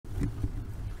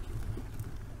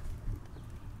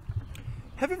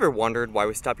Have you ever wondered why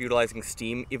we stopped utilizing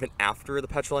steam even after the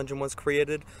petrol engine was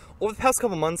created? Over the past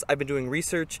couple months, I've been doing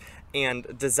research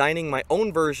and designing my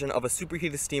own version of a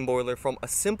superheated steam boiler from a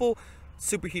simple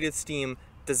superheated steam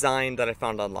design that I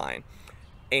found online.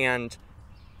 And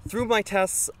through my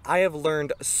tests, I have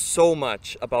learned so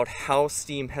much about how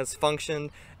steam has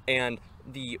functioned and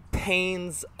the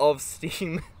pains of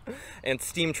steam and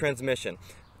steam transmission.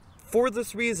 For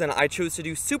this reason, I chose to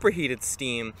do superheated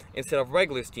steam instead of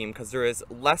regular steam because there is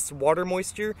less water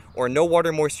moisture or no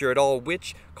water moisture at all,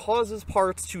 which causes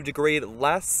parts to degrade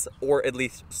less or at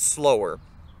least slower.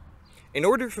 In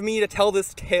order for me to tell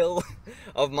this tale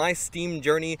of my steam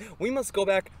journey, we must go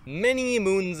back many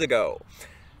moons ago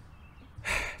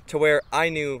to where I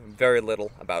knew very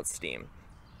little about steam.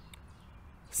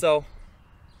 So,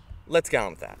 let's get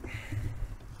on with that.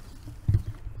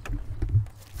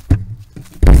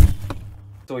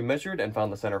 So we measured and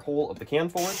found the center hole of the can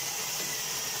forward.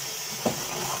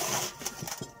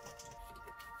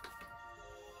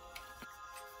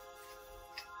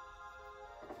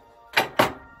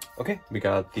 Okay, we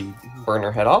got the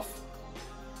burner head off.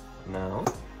 Now.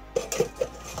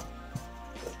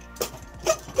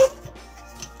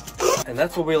 And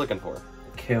that's what we're looking for.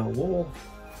 Kale wool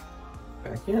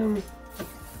back in.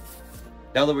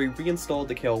 Now that we reinstalled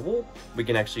the kale wool, we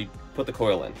can actually put the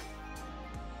coil in.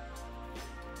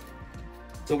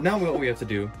 So now what we have to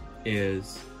do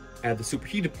is add the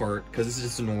superheated part, because this is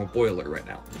just a normal boiler right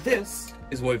now. This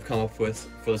is what we've come up with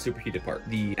for the superheated part.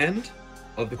 The end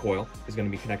of the coil is going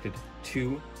to be connected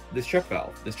to this check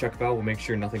valve. This check valve will make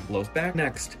sure nothing blows back.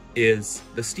 Next is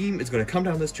the steam is going to come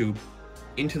down this tube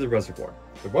into the reservoir.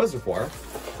 The reservoir,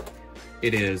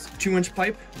 it is 2-inch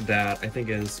pipe that I think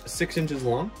is 6 inches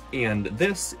long, and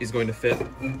this is going to fit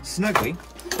snugly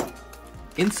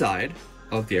inside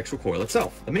of the actual coil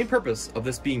itself. The main purpose of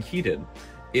this being heated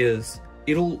is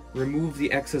it'll remove the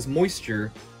excess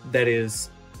moisture that is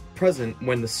present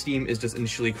when the steam is just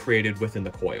initially created within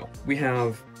the coil. We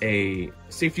have a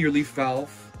safety relief valve,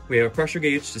 we have a pressure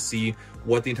gauge to see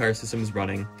what the entire system is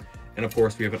running, and of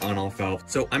course we have an on-off valve.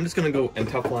 So I'm just gonna go and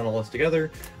Teflon all this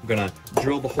together. I'm gonna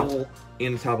drill the hole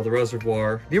in the top of the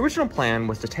reservoir. The original plan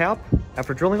was to tap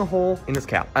after drilling a hole in this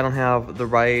cap. I don't have the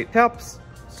right taps,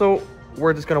 so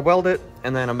we're just gonna weld it,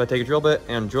 and then I'm gonna take a drill bit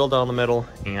and drill down the middle,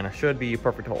 and it should be a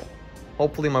perfect hole.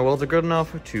 Hopefully my welds are good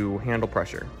enough to handle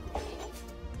pressure.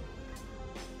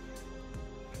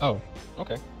 Oh,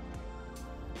 okay.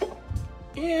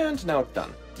 And now it's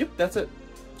done. Yep, that's it.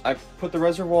 I put the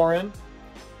reservoir in,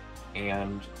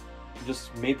 and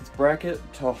just made this bracket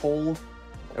to hold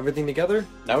everything together.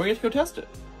 Now we get to go test it.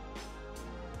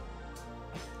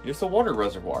 Here's the water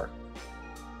reservoir.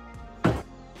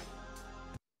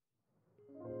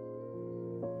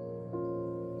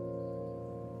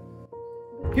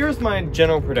 Here's my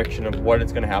general prediction of what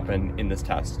is going to happen in this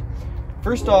test.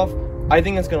 First off, I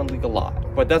think it's going to leak a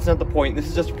lot, but that's not the point. This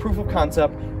is just proof of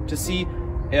concept to see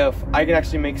if I can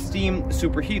actually make steam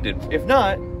superheated. If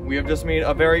not, we have just made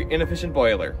a very inefficient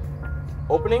boiler.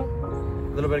 Opening,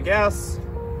 a little bit of gas.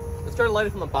 Let's try to light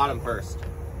it from the bottom first.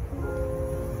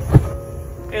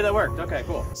 Hey, that worked. Okay,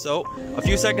 cool. So, a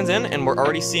few seconds in, and we're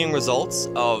already seeing results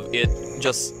of it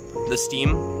just, the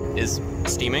steam is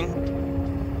steaming.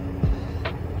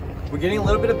 We're getting a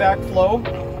little bit of backflow,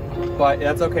 but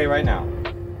that's okay right now.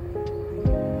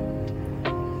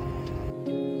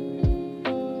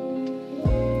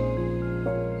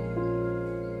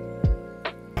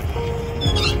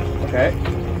 Okay,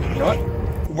 you know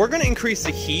what? We're gonna increase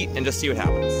the heat and just see what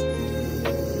happens.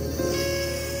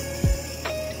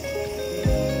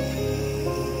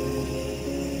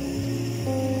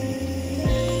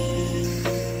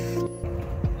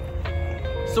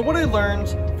 So what I learned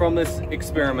from this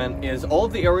experiment is all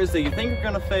of the areas that you think are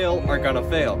gonna fail are gonna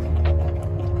fail.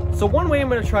 So one way I'm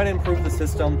gonna try to improve the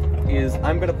system is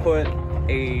I'm gonna put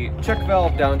a check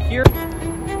valve down here.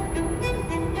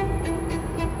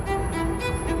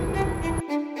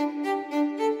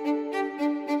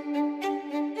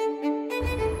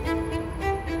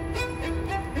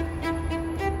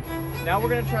 Now we're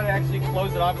gonna try to actually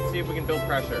close it off and see if we can build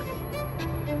pressure.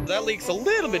 That leak's a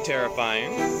little bit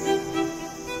terrifying.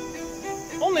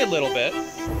 Only a little bit.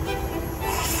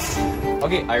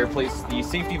 Okay, I replaced the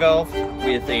safety valve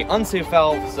with an unsafe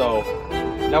valve, so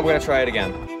now we're gonna try it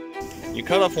again. You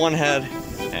cut off one head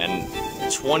and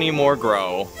 20 more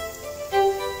grow.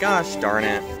 Gosh darn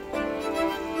it.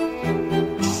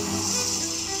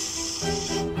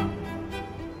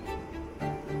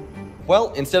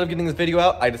 Well, instead of getting this video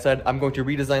out, I decided I'm going to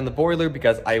redesign the boiler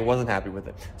because I wasn't happy with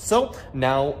it. So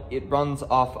now it runs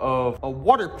off of a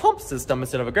water pump system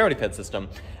instead of a gravity fed system.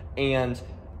 And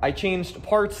I changed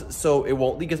parts so it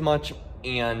won't leak as much,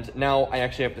 and now I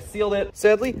actually have to seal it.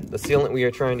 Sadly, the sealant we are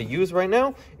trying to use right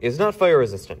now is not fire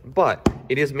resistant, but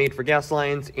it is made for gas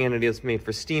lines and it is made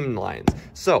for steam lines.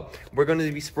 So we're going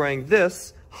to be spraying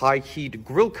this high heat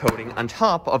grill coating on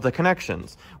top of the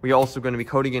connections. We are also going to be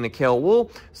coating in a kale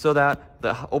wool so that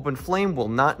the open flame will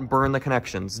not burn the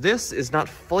connections. This is not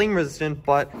flame resistant,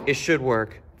 but it should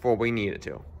work for what we need it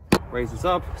to. Raise this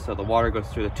up so the water goes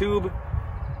through the tube,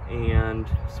 and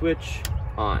switch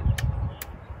on.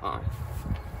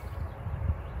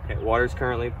 Okay, water's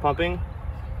currently pumping.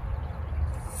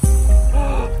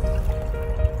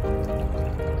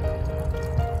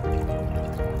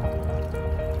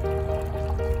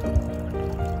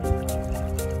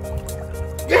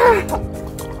 Yeah!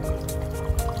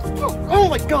 Oh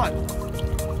my god!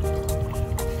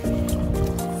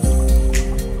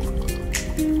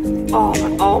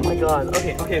 Oh my god.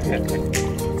 Okay.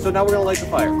 So now we're gonna light the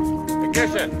fire.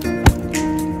 Ignition!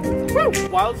 Woo!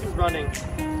 While this is running,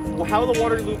 how the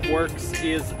water loop works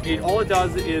is, all it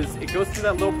does is it goes through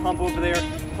that little pump over there,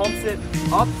 pumps it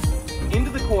up into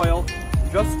the coil,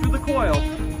 just through the coil.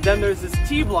 Then there's this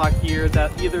T-block here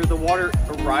that either the water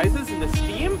rises into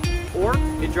steam or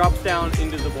it drops down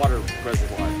into the water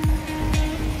reservoir.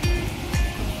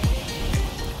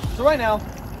 So right now,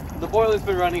 the boiler's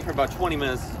been running for about 20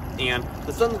 minutes and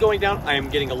the sun's going down. I am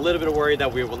getting a little bit worried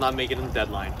that we will not make it in the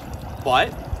deadline. But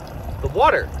the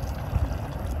water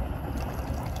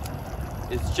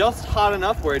is just hot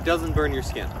enough where it doesn't burn your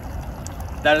skin.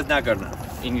 That is not good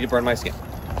enough. You need to burn my skin.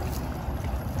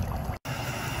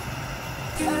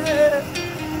 Look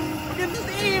at the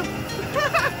steam!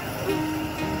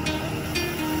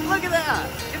 Look at that!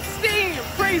 It's steam!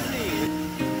 Crazy!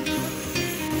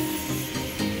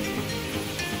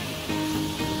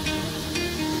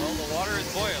 Well, the water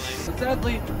is boiling. But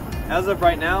sadly, as of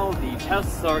right now, the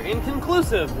tests are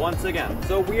inconclusive once again.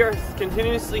 So we are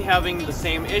continuously having the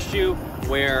same issue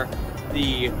where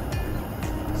the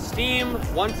steam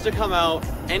wants to come out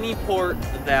any port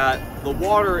that the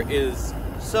water is.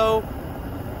 So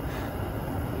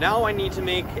now I need to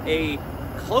make a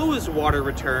closed water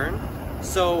return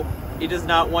so it does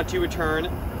not want to return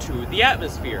to the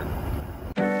atmosphere.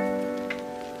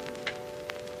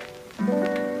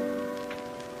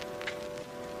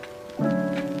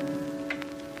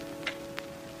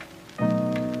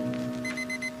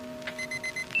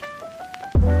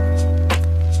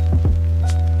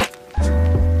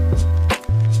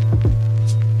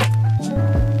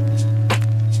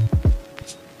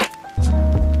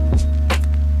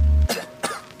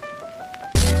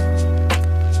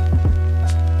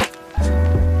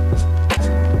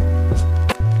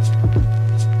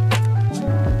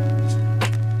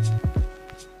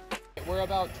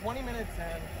 About 20 minutes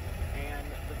in, and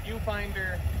the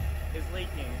viewfinder is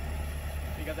leaking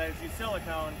because I just used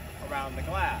silicone around the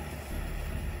glass.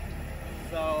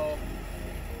 So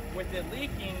with it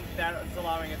leaking, that's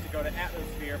allowing it to go to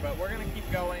atmosphere, but we're going to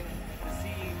keep going to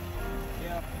see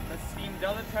if the steam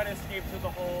doesn't try to escape through the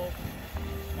hole,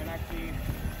 and actually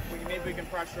maybe we can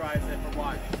pressurize it for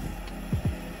once.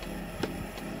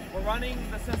 We're running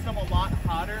the system a lot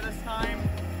hotter this time.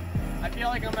 I feel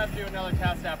like I'm going to have to do another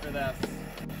test after this.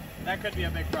 That could be a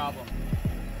big problem.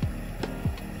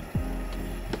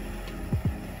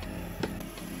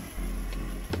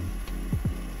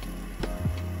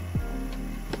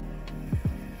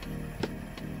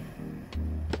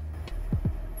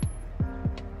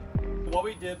 What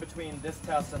we did between this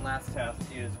test and last test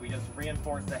is we just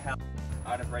reinforced the hell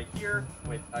out of right here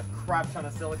with a crap ton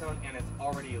of silicone, and it's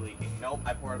already leaking. Nope,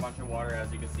 I poured a bunch of water,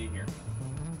 as you can see here.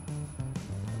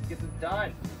 Let's get this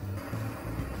done.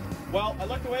 Well, I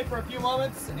looked away for a few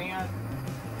moments and,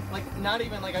 not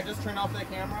even, I just turned off the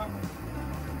camera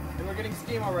and we're getting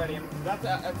steam already. And that's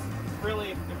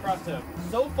really impressive.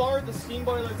 So far, the steam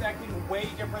boiler is acting way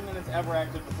different than it's ever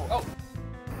acted before. Oh,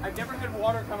 I've never had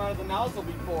water come out of the nozzle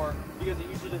before because it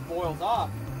usually just boils off.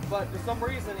 But for some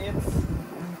reason,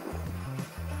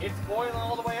 it's boiling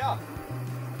all the way up,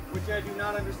 which I do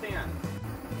not understand.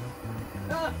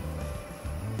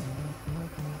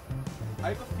 I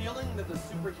have a feeling that the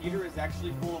superheater is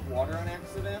actually full of water on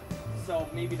accident, so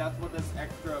maybe that's what this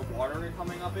extra water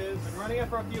coming up is. Been running it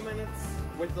for a few minutes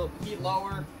with the heat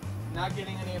lower, not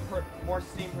getting any more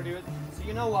steam produced. So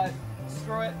you know what?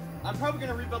 Screw it. I'm probably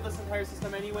going to rebuild this entire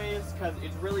system anyways because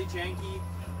it's really janky.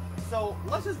 So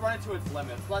let's just run it to its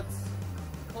limits. Let's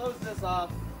close this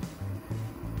off.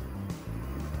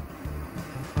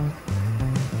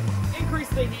 Increase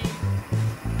the heat.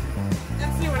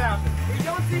 And see what happens. We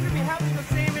don't seem to be having the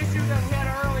same issue that we had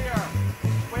earlier,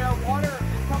 where water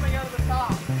is coming out of the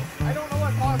top. I don't know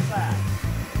what caused that.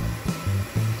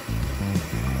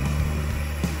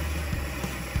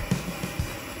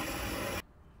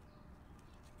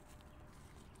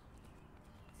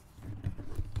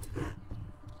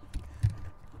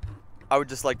 I would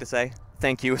just like to say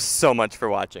thank you so much for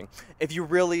watching. If you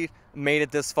really made it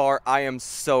this far, I am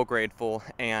so grateful,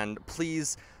 and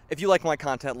please, if you like my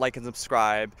content, like and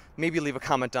subscribe. Maybe leave a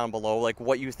comment down below, like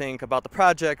what you think about the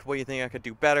project, what you think I could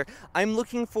do better. I'm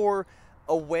looking for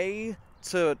a way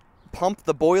to pump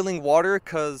the boiling water,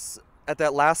 because at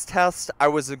that last test, I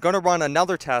was going to run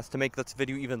another test to make this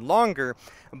video even longer,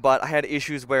 but I had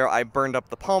issues where I burned up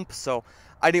the pump, so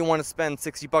I didn't want to spend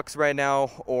 60 bucks right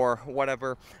now or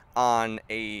whatever on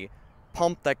a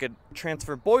pump that could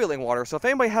transfer boiling water. So if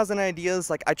anybody has any ideas,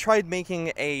 like I tried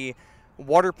making a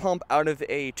water pump out of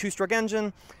a 2-stroke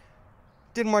engine.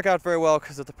 Didn't work out very well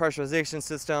because of the pressurization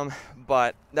system,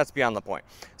 but that's beyond the point.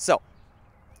 So,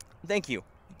 thank you.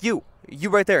 You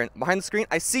right there behind the screen,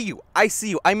 I see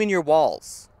you. I'm in your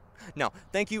walls. No,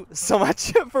 thank you so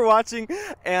much for watching,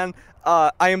 and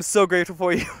I am so grateful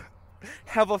for you.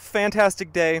 Have a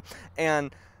fantastic day,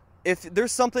 and if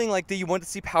there's something like that you want to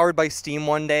see powered by steam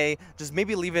one day, just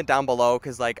maybe leave it down below,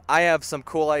 because like I have some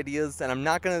cool ideas, and I'm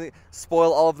not going to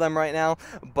spoil all of them right now,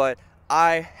 but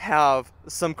I have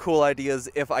some cool ideas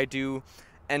if I do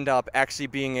end up actually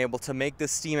being able to make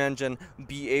this steam engine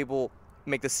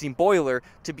make the steam boiler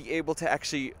to be able to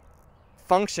actually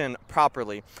function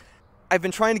properly. I've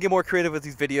been trying to get more creative with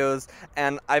these videos,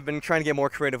 and I've been trying to get more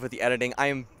creative with the editing. I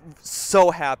am so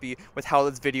happy with how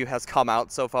this video has come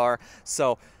out so far.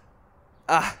 So,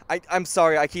 I'm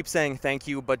sorry I keep saying thank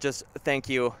you, but just thank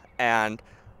you, and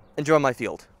enjoy my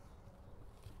field.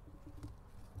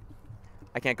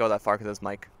 I can't go that far because of this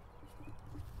mic.